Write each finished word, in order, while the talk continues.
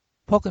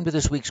Welcome to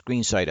this week's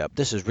Green Side Up.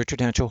 This is Richard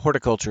Hancho,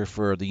 horticulture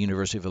for the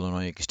University of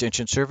Illinois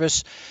Extension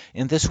Service.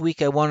 And this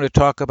week I wanted to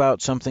talk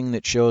about something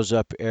that shows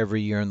up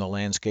every year in the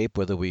landscape,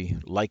 whether we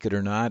like it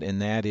or not,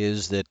 and that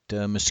is that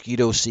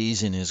mosquito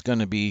season is going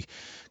to be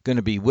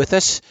with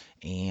us.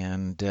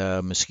 And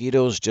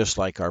mosquitoes, just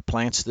like our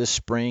plants this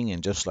spring,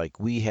 and just like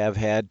we have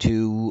had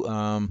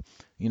to,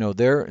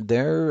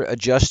 they're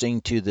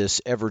adjusting to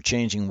this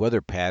ever-changing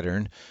weather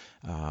pattern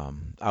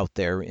out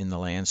there in the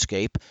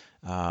landscape.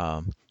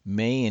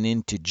 May and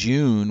into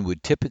June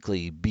would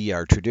typically be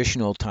our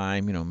traditional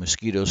time.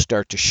 Mosquitoes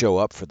start to show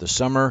up for the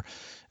summer.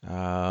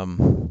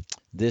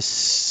 This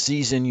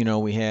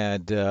season, we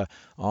had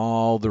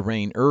all the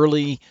rain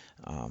early,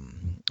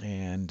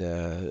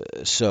 and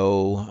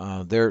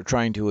so they're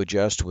trying to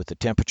adjust with the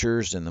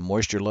temperatures and the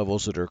moisture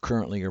levels that are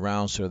currently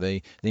around, so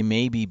they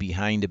may be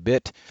behind a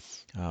bit.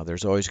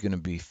 There's always going to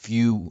be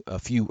a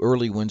few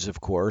early ones,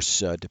 of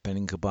course,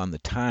 depending upon the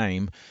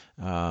time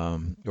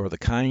or the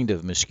kind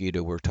of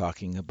mosquito we're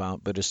talking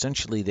about. But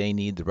essentially, they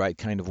need the right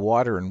kind of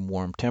water and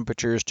warm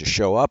temperatures to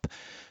show up.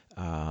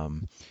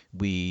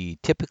 We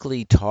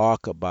typically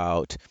talk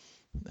about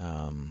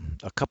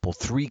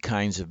three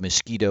kinds of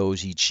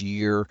mosquitoes each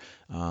year.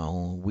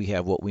 We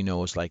have what we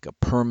know is like a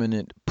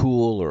permanent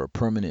pool or a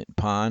permanent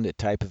pond, a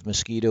type of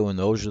mosquito, and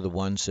those are the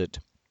ones that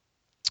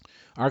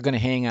are going to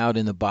hang out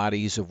in the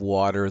bodies of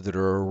water that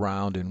are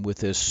around and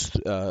with us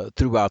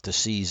throughout the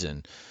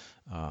season.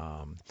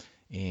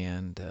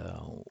 And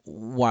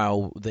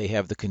while they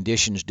have the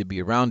conditions to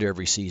be around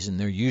every season,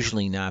 they're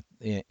usually not,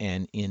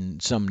 and in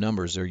some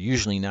numbers, they're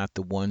usually not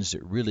the ones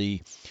that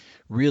really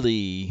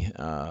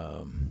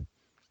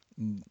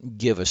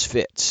give us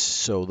fits.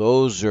 So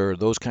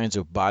those kinds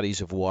of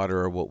bodies of water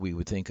are what we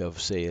would think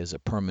of, say, as a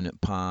permanent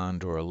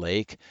pond or a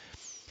lake.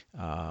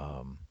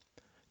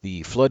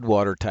 The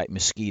floodwater type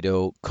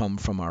mosquito come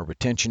from our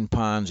retention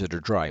ponds that are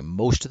dry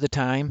most of the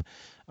time,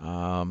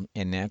 and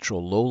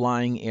natural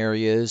low-lying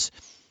areas.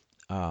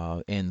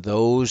 And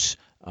those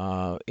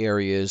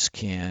areas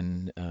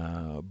can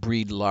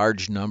breed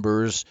large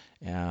numbers.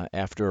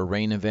 After a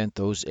rain event,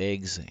 those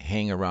eggs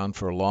hang around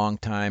for a long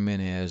time,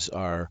 and as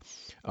our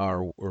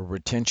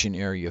retention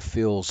area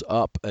fills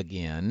up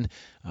again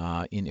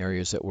in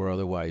areas that were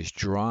otherwise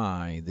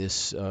dry,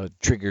 this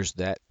triggers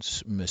that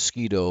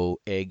mosquito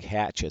egg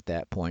hatch at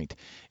that point,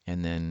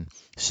 and then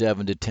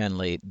 7 to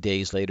 10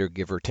 days later,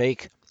 give or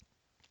take,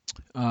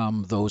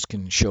 those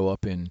can show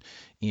up in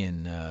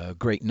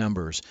great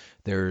numbers.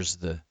 There's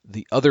the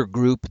other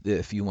group,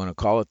 if you want to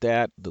call it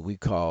that we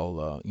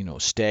call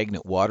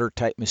stagnant water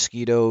type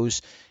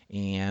mosquitoes,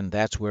 and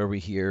that's where we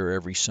hear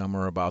every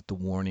summer about the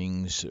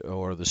warnings,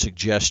 or the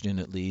suggestion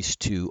at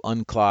least, to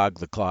unclog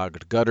the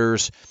clogged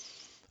gutters,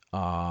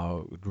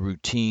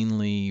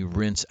 routinely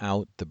rinse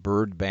out the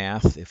bird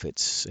bath if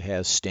it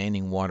has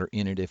standing water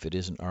in it, if it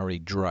isn't already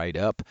dried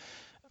up.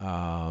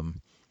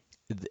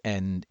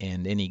 And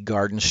any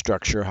garden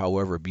structure,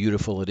 however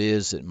beautiful it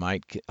is, it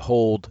might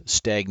hold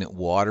stagnant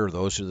water.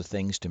 Those are the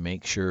things to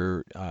make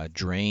sure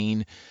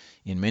drain.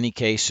 In many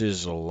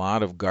cases, a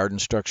lot of garden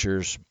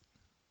structures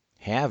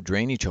have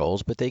drainage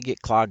holes, but they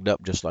get clogged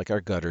up just like our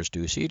gutters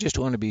do. So you just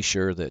want to be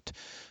sure that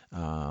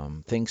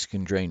things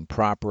can drain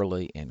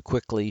properly and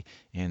quickly,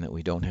 and that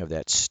we don't have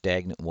that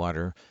stagnant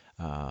water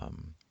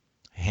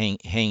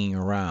hanging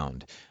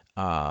around.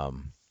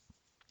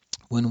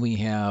 When we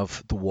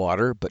have the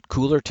water but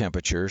cooler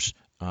temperatures,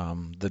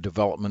 the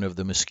development of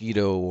the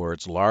mosquito or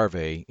its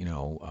larvae,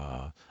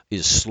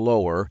 is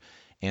slower,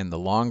 and the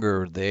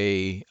longer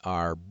they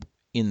are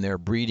in their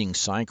breeding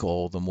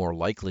cycle, the more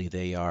likely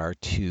they are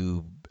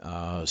to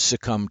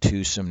succumb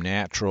to some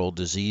natural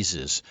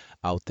diseases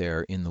out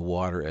there in the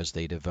water as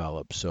they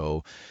develop.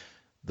 So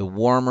the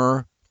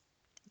warmer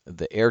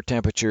the air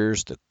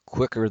temperatures, the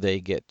quicker they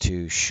get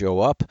to show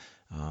up,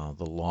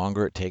 the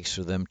longer it takes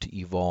for them to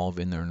evolve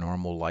in their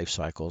normal life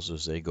cycles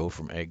as they go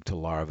from egg to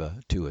larva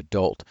to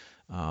adult.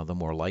 The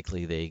more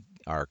likely they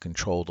are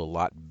controlled a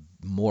lot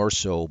more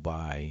so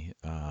by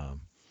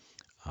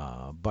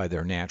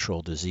their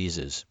natural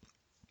diseases.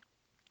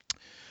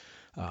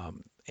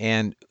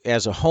 And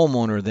as a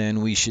homeowner,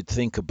 then we should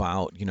think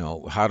about,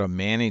 how to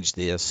manage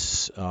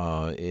this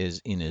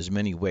is in as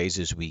many ways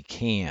as we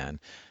can.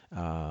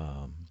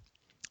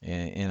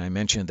 And I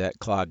mentioned that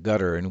clogged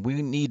gutter, and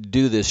we need to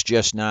do this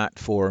just not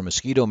for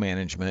mosquito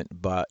management,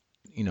 but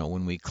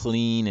when we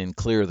clean and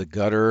clear the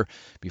gutter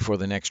before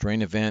the next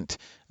rain event,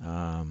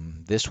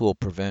 this will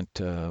prevent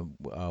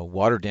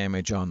water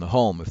damage on the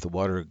home. If the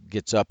water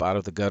gets up out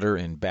of the gutter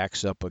and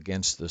backs up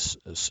against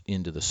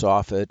into the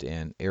soffit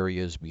and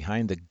areas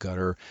behind the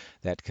gutter,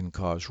 that can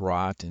cause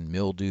rot and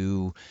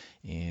mildew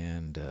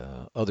and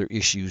other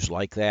issues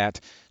like that.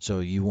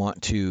 So you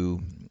want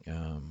to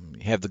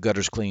have the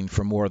gutters cleaned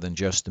for more than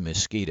just the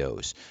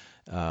mosquitoes.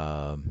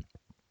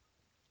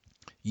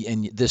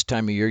 And this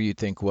time of year, you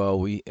think, well,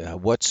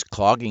 what's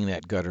clogging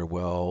that gutter?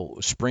 Well,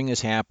 spring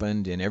has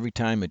happened, and every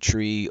time a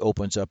tree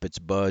opens up its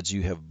buds,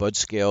 you have bud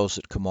scales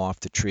that come off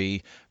the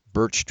tree.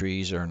 Birch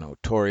trees are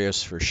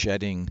notorious for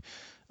shedding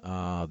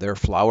their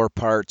flower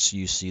parts.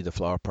 You see the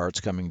flower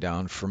parts coming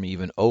down from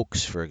even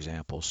oaks, for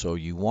example. So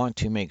you want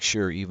to make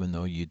sure, even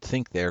though you'd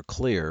think they're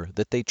clear,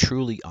 that they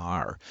truly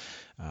are.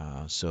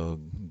 So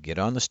get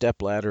on the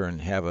step ladder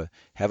and have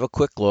a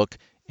quick look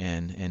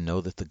and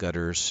know that the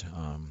gutters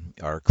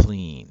are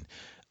clean.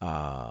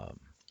 Uh,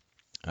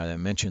 I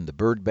mentioned the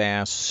bird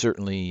baths,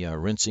 certainly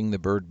rinsing the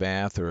bird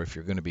bath, or if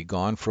you're going to be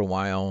gone for a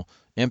while,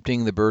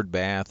 emptying the bird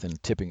bath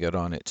and tipping it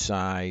on its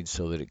side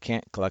so that it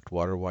can't collect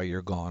water while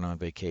you're gone on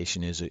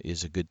vacation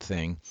is a good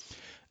thing.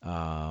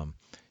 Um,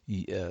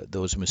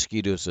 those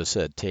mosquitoes, as I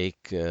said,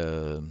 take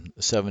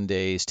 7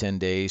 days, 10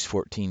 days,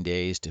 14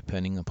 days,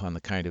 depending upon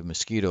the kind of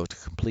mosquito, to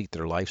complete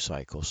their life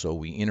cycle. So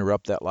we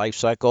interrupt that life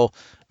cycle,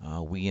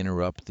 we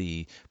interrupt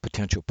the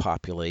potential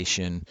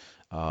population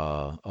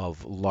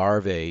of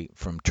larvae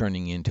from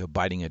turning into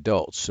biting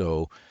adults.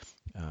 So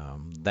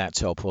that's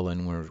helpful.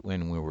 And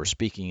when we were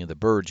speaking of the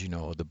birds,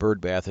 the bird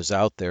bath is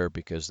out there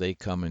because they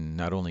come and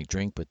not only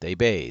drink, but they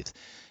bathe.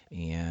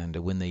 And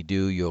when they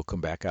do, you'll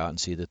come back out and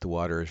see that the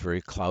water is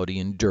very cloudy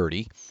and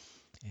dirty.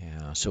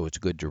 So it's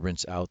good to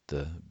rinse out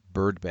the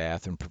bird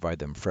bath and provide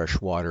them fresh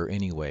water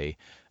anyway.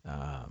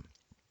 Um,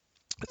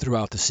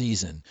 Throughout the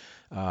season.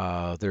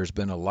 There's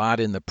been a lot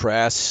in the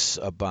press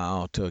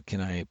about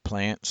can I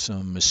plant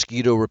some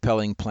mosquito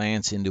repelling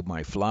plants into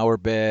my flower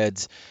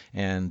beds,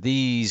 and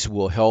these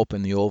will help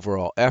in the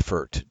overall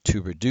effort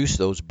to reduce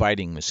those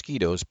biting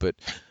mosquitoes, but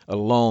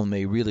alone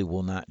they really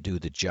will not do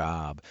the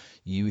job.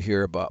 You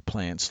hear about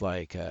plants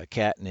like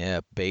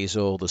catnip,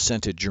 basil, the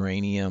scented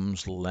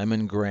geraniums,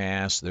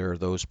 lemongrass. There are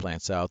those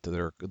plants out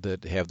there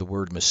that have the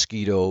word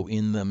mosquito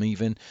in them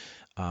even.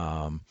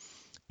 Um,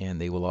 and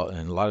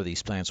and a lot of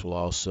these plants will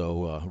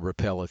also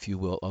repel, if you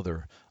will,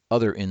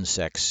 other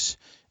insects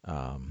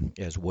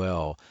as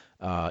well.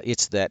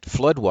 It's that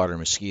floodwater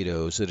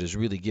mosquitoes that is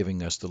really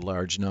giving us the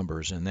large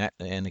numbers, and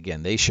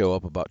again, they show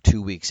up about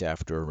 2 weeks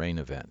after a rain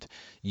event.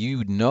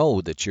 You know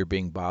that you're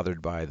being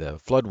bothered by the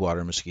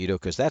floodwater mosquito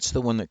because that's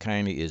the one that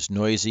kind of is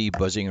noisy,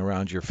 buzzing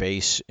around your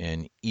face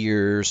and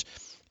ears.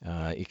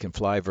 It can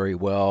fly very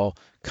well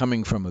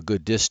coming from a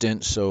good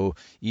distance. So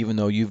even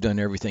though you've done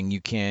everything you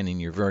can in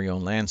your very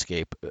own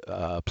landscape,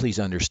 please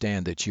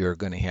understand that you're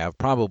going to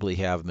probably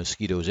have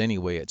mosquitoes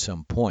anyway at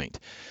some point.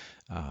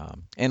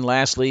 And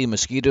lastly,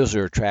 mosquitoes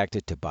are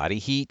attracted to body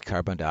heat,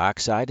 carbon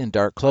dioxide, and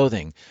dark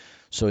clothing.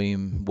 So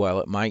while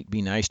it might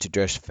be nice to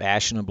dress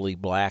fashionably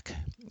black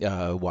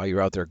while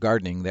you're out there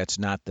gardening, that's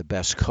not the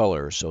best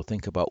color. So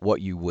think about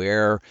what you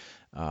wear,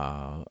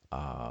 uh,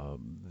 uh,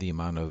 the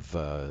amount of,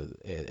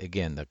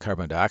 again, the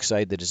carbon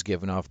dioxide that is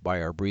given off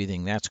by our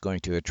breathing, that's going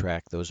to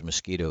attract those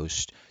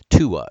mosquitoes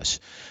to us.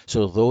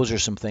 So those are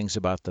some things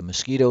about the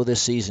mosquito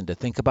this season to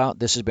think about.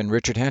 This has been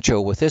Richard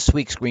Henshaw with this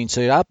week's Green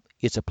Side Up.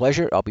 It's a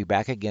pleasure. I'll be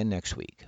back again next week.